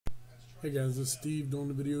Hey guys, this is Steve doing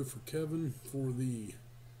the video for Kevin for the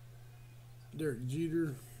Derek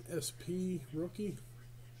Jeter SP rookie.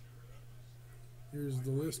 Here's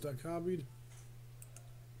the list I copied.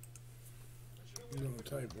 I'm going to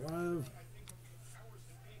type live.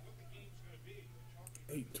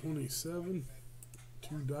 827.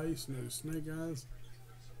 2 dice, no snake eyes.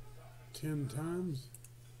 10 times.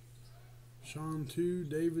 Sean 2,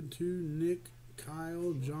 David 2, Nick,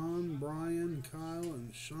 Kyle, John, Brian, Kyle,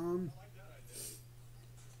 and Sean.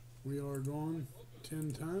 We are going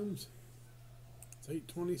 10 times. It's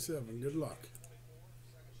 827. Good luck.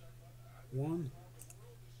 1,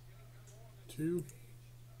 2,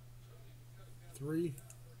 3,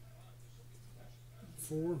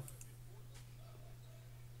 4,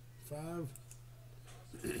 5,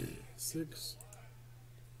 6,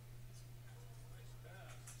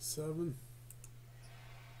 7,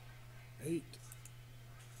 8,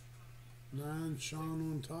 9. Sean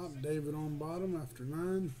on top, David on bottom after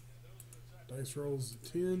 9. Dice rolls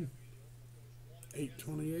to 10.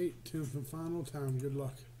 828, 10th and final time. Good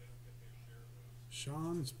luck.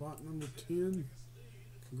 Sean, spot number 10.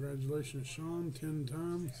 Congratulations, Sean. 10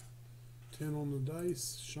 times. 10 on the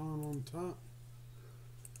dice. Sean on top.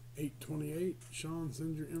 828. Sean,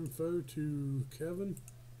 send your info to Kevin.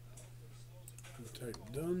 We'll type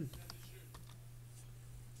done.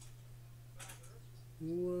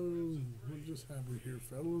 Whoa, what just happened here,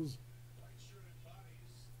 fellas?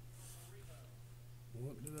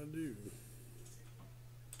 What did I do?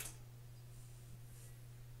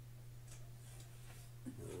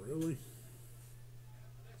 Really?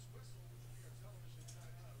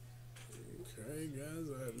 Okay, guys,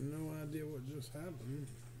 I have no idea what just happened.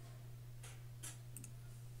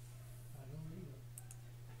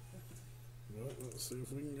 Well, let's see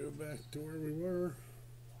if we can go back to where we were.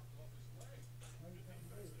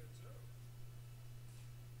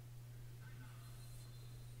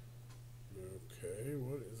 Okay,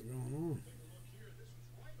 what is going on?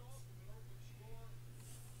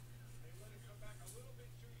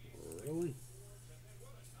 Really?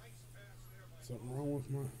 Something wrong with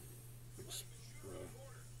my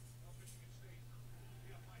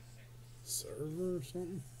server or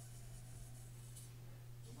something?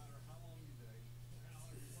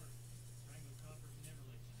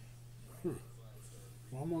 Huh.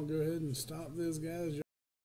 Well, I'm going to go ahead and stop this, guys.